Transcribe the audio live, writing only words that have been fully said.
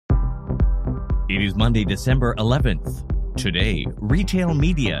It is Monday, December 11th. Today, retail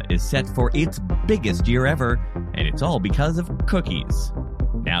media is set for its biggest year ever, and it's all because of cookies.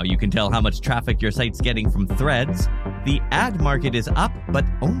 Now you can tell how much traffic your site's getting from Threads. The ad market is up, but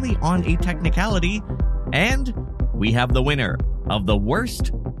only on a technicality. And we have the winner of the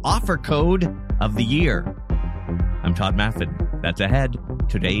worst offer code of the year. I'm Todd Maffin. That's ahead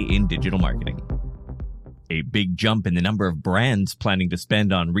today in digital marketing. A big jump in the number of brands planning to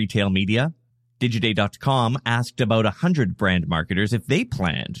spend on retail media. Digiday.com asked about 100 brand marketers if they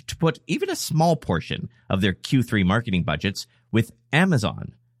planned to put even a small portion of their Q3 marketing budgets with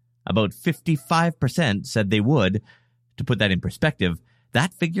Amazon. About 55% said they would. To put that in perspective,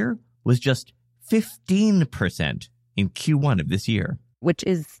 that figure was just 15% in Q1 of this year. Which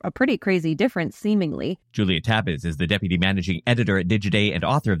is a pretty crazy difference, seemingly. Julia Tabiz is the deputy managing editor at Digiday and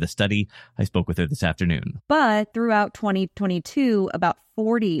author of the study. I spoke with her this afternoon. But throughout 2022, about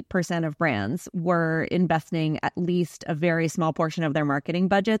 40% of brands were investing at least a very small portion of their marketing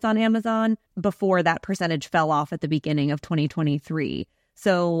budgets on Amazon before that percentage fell off at the beginning of 2023.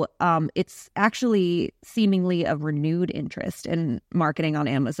 So it's actually seemingly a renewed interest in marketing on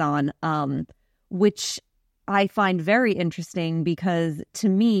Amazon, which I find very interesting because to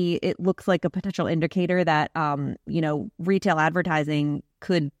me, it looks like a potential indicator that, retail advertising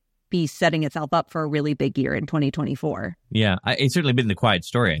could be setting itself up for a really big year in 2024. Yeah, it's certainly been the quiet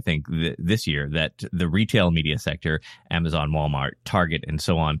story, I think, this year that the retail media sector, Amazon, Walmart, Target, and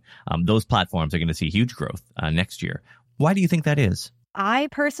so on, those platforms are going to see huge growth next year. Why do you think that is? I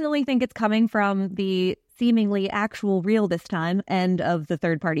personally think it's coming from the seemingly actual real this time end of the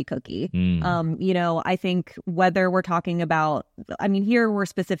third-party cookie. I think whether we're talking about, here we're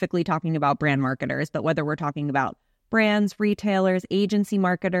specifically talking about brand marketers, but whether we're talking about brands, retailers, agency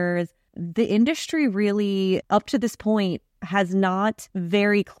marketers, the industry really, up to this point, has not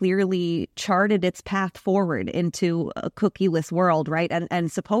very clearly charted its path forward into a cookieless world, right? And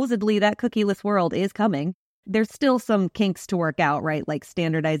supposedly that cookieless world is coming. There's still some kinks to work out, right? Like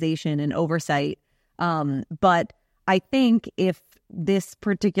standardization and oversight. But I think if this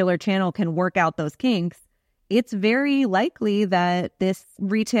particular channel can work out those kinks, it's very likely that this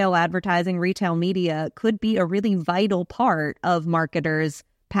retail advertising, retail media could be a really vital part of marketers'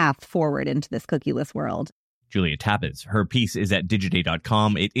 path forward into this cookieless world. Julia Tabiz. Her piece is at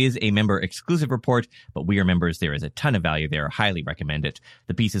digiday.com. It is a member-exclusive report, but we are members. There is a ton of value there. Highly recommend it.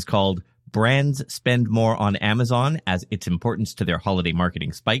 The piece is called Brands Spend More on Amazon as Its Importance to Their Holiday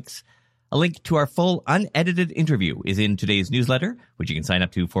Marketing Spikes. A link to our full unedited interview is in today's newsletter, which you can sign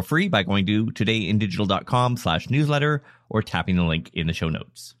up to for free by going to todayindigital.com/newsletter or tapping the link in the show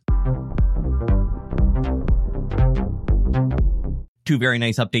notes. Two very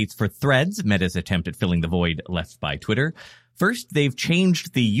nice updates for Threads, Meta's attempt at filling the void left by Twitter. First, they've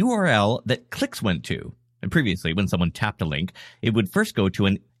changed the URL that clicks went to. And previously, when someone tapped a link, it would first go to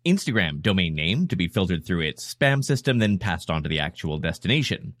an Instagram domain name to be filtered through its spam system, then passed on to the actual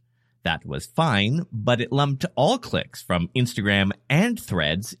destination. That was fine, but it lumped all clicks from Instagram and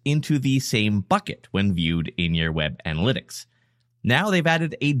Threads into the same bucket when viewed in your web analytics. Now they've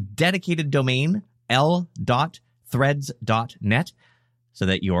added a dedicated domain, l.threads.net, so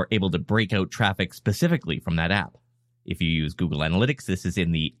that you're able to break out traffic specifically from that app. If you use Google Analytics, this is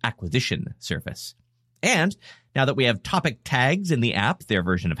in the acquisition surface. And now that we have topic tags in the app, their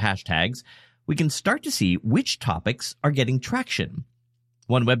version of hashtags, we can start to see which topics are getting traction.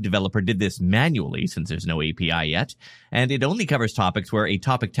 One web developer did this manually since there's no API yet, and it only covers topics where a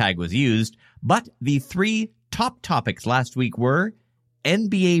topic tag was used, but the 3 top topics last week were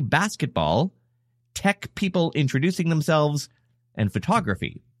NBA basketball, tech people introducing themselves, and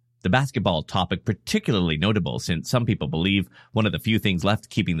photography. The basketball topic particularly notable since some people believe one of the few things left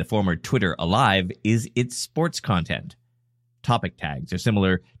keeping the former Twitter alive is its sports content. Topic tags are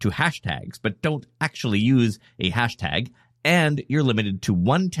similar to hashtags, but don't actually use a hashtag, and you're limited to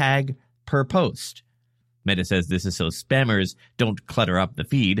 1 tag per post. Meta says this is so spammers don't clutter up the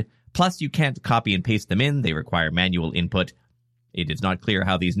feed. Plus, you can't copy and paste them in. They require manual input. It is not clear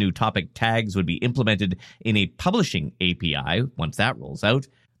how these new topic tags would be implemented in a publishing API once that rolls out,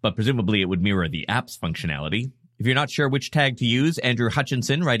 but presumably it would mirror the app's functionality. If you're not sure which tag to use, Andrew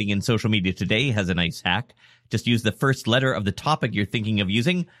Hutchinson, writing in Social Media Today, has a nice hack. Just use the first letter of the topic you're thinking of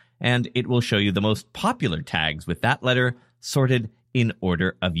using, and it will show you the most popular tags with that letter sorted in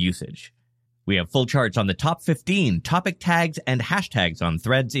order of usage. We have full charts on the top 15 topic tags and hashtags on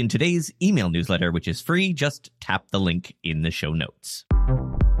Threads in today's email newsletter, which is free. Just tap the link in the show notes.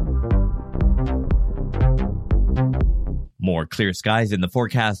 More clear skies in the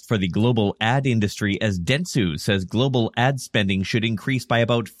forecast for the global ad industry as Dentsu says global ad spending should increase by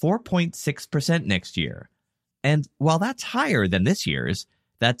about 4.6% next year. And while that's higher than this year's,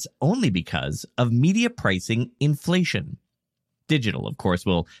 that's only because of media pricing inflation. Digital, of course,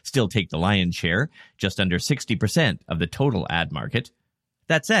 will still take the lion's share, just under 60% of the total ad market.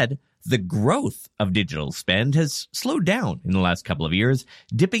 That said, the growth of digital spend has slowed down in the last couple of years,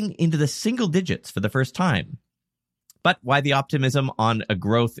 dipping into the single digits for the first time. But why the optimism on a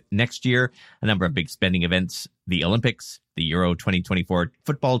growth next year? A number of big spending events, the Olympics, the Euro 2024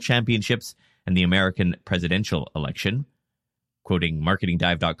 football championships, and the American presidential election. Quoting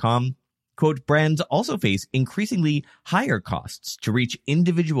marketingdive.com, quote, brands also face increasingly higher costs to reach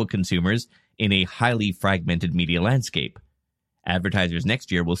individual consumers in a highly fragmented media landscape. Advertisers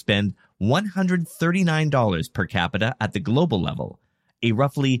next year will spend $139 per capita at the global level, a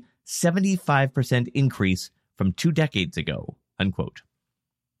roughly 75% increase from 2 decades ago, unquote.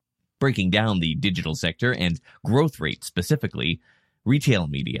 Breaking down the digital sector and growth rate specifically, retail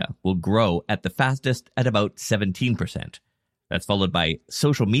media will grow at the fastest at about 17%. That's followed by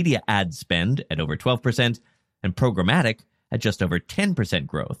social media ad spend at over 12% and programmatic at just over 10%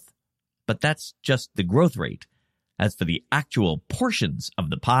 growth. But that's just the growth rate. As for the actual portions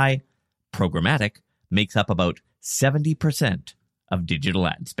of the pie, programmatic makes up about 70% of digital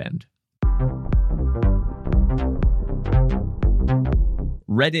ad spend.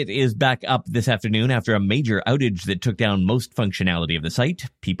 Reddit is back up this afternoon after a major outage that took down most functionality of the site.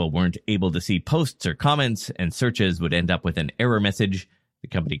 People weren't able to see posts or comments, and searches would end up with an error message. The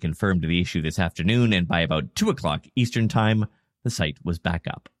company confirmed the issue this afternoon, and by about 2 o'clock Eastern Time, the site was back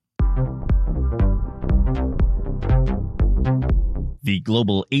up. The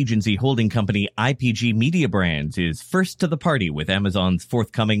global agency holding company IPG Media Brands is first to the party with Amazon's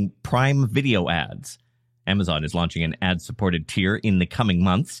forthcoming Prime Video ads. Amazon is launching an ad-supported tier in the coming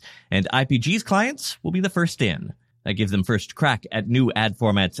months, and IPG's clients will be the first in. That gives them first crack at new ad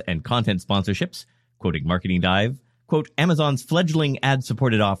formats and content sponsorships. Quoting Marketing Dive, quote, Amazon's fledgling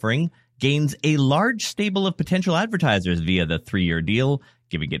ad-supported offering gains a large stable of potential advertisers via the 3-year deal,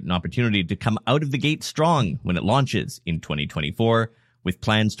 giving it an opportunity to come out of the gate strong when it launches in 2024, with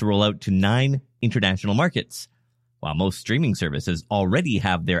plans to roll out to 9 international markets. While most streaming services already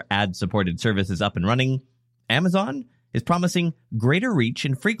have their ad-supported services up and running, Amazon is promising greater reach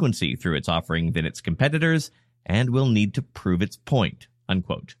and frequency through its offering than its competitors and will need to prove its point,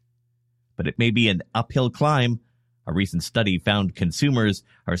 unquote. But it may be an uphill climb. A recent study found consumers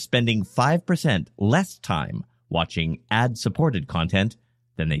are spending 5% less time watching ad-supported content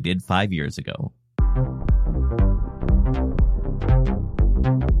than they did 5 years ago.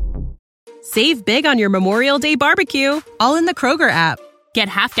 Save big on your Memorial Day barbecue, all in the Kroger app. Get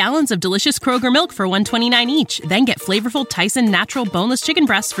half gallons of delicious Kroger milk for $1.29 each. Then get flavorful Tyson natural boneless chicken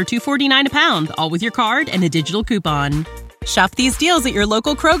breasts for $2.49 a pound, all with your card and a digital coupon. Shop these deals at your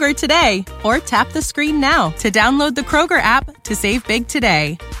local Kroger today, or tap the screen now to download the Kroger app to save big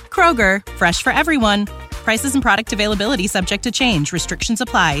today. Kroger, fresh for everyone. Prices and product availability subject to change. Restrictions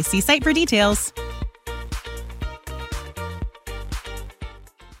apply. See site for details.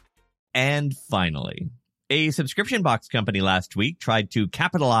 And finally, a subscription box company last week tried to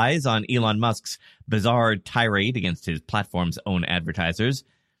capitalize on Elon Musk's bizarre tirade against his platform's own advertisers.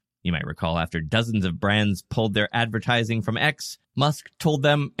 You might recall after dozens of brands pulled their advertising from X, Musk told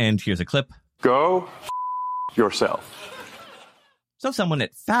them, and here's a clip, "Go yourself." So someone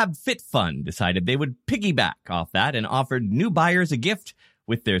at FabFitFun decided they would piggyback off that and offered new buyers a gift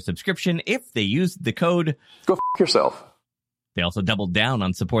with their subscription if they used the code "Go yourself." They also doubled down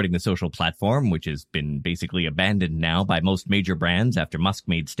on supporting the social platform, which has been basically abandoned now by most major brands after Musk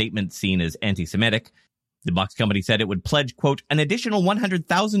made statements seen as anti-Semitic. The box company said it would pledge, quote, an additional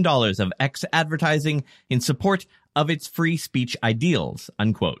 $100,000 of X advertising in support of its free speech ideals,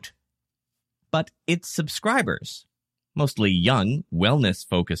 unquote. But its subscribers, mostly young,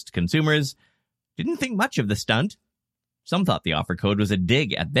 wellness-focused consumers, didn't think much of the stunt. Some thought the offer code was a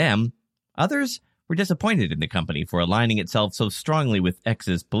dig at them. Others were disappointed in the company for aligning itself so strongly with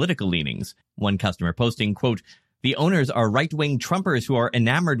X's political leanings. One customer posting, quote, the owners are right-wing Trumpers who are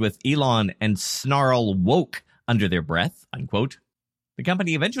enamored with Elon and snarl woke under their breath, unquote. The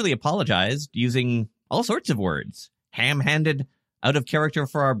company eventually apologized using all sorts of words. Ham-handed, out of character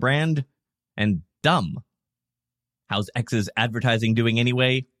for our brand, and dumb. How's X's advertising doing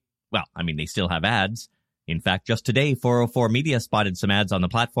anyway? Well, I mean, they still have ads. In fact, just today, 404 Media spotted some ads on the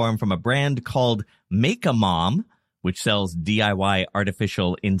platform from a brand called Make-A-Mom, which sells DIY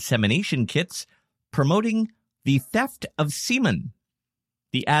artificial insemination kits, promoting the theft of semen.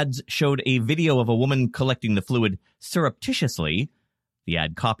 The ads showed a video of a woman collecting the fluid surreptitiously. The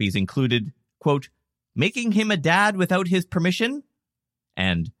ad copies included, quote, "making him a dad without his permission,"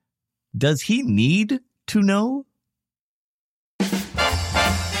 and "does he need to know?"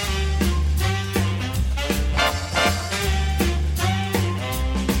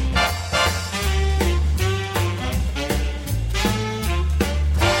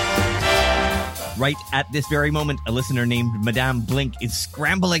 Right at this very moment, a listener named Madame Blink is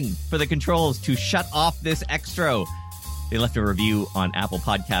scrambling for the controls to shut off this extra. They left a review on Apple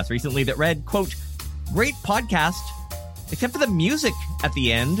Podcasts recently that read, quote, "great podcast, except for the music at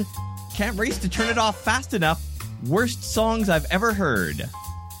the end. Can't race to turn it off fast enough. Worst songs I've ever heard."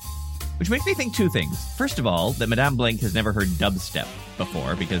 Which makes me think two things. First of all, that Madame Blink has never heard dubstep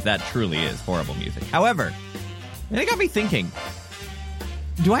before, because that truly is horrible music. However, it got me thinking,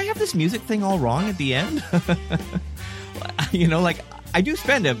 do I have this music thing all wrong at the end? You know, like, I do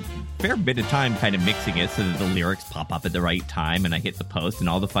spend a fair bit of time kind of mixing it so that the lyrics pop up at the right time and I hit the post and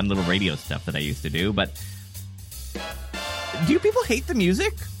all the fun little radio stuff that I used to do. But do people hate the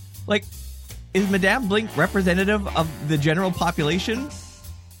music? Like, is Madame Blink representative of the general population?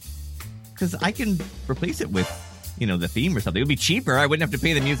 Because I can replace it with, you know, the theme or something. It would be cheaper. I wouldn't have to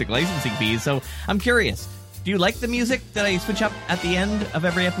pay the music licensing fees. So I'm curious. Do you like the music that I switch up at the end of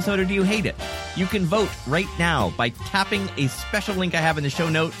every episode, or do you hate it? You can vote right now by tapping a special link I have in the show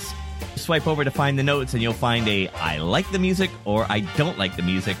notes. Swipe over to find the notes, and you'll find a I like the music or I don't like the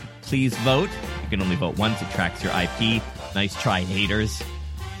music. Please vote. You can only vote once. It tracks your IP. Nice try, haters.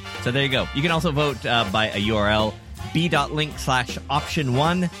 So there you go. You can also vote by a URL,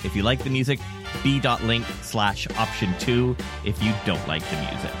 b.link/option1 if you like the music, b.link/option2 if you don't like the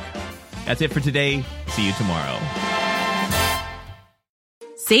music. That's it for today. See you tomorrow.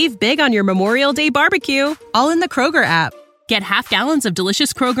 Save big on your Memorial Day barbecue, all in the Kroger app. Get half gallons of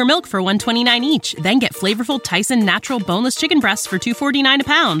delicious Kroger milk for $1.29 each. Then get flavorful Tyson natural boneless chicken breasts for $2.49 a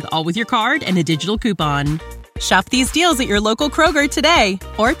pound, all with your card and a digital coupon. Shop these deals at your local Kroger today,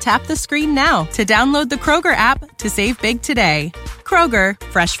 or tap the screen now to download the Kroger app to save big today. Kroger,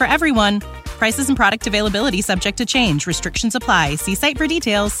 fresh for everyone. Prices and product availability subject to change. Restrictions apply. See site for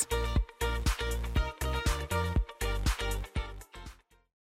details.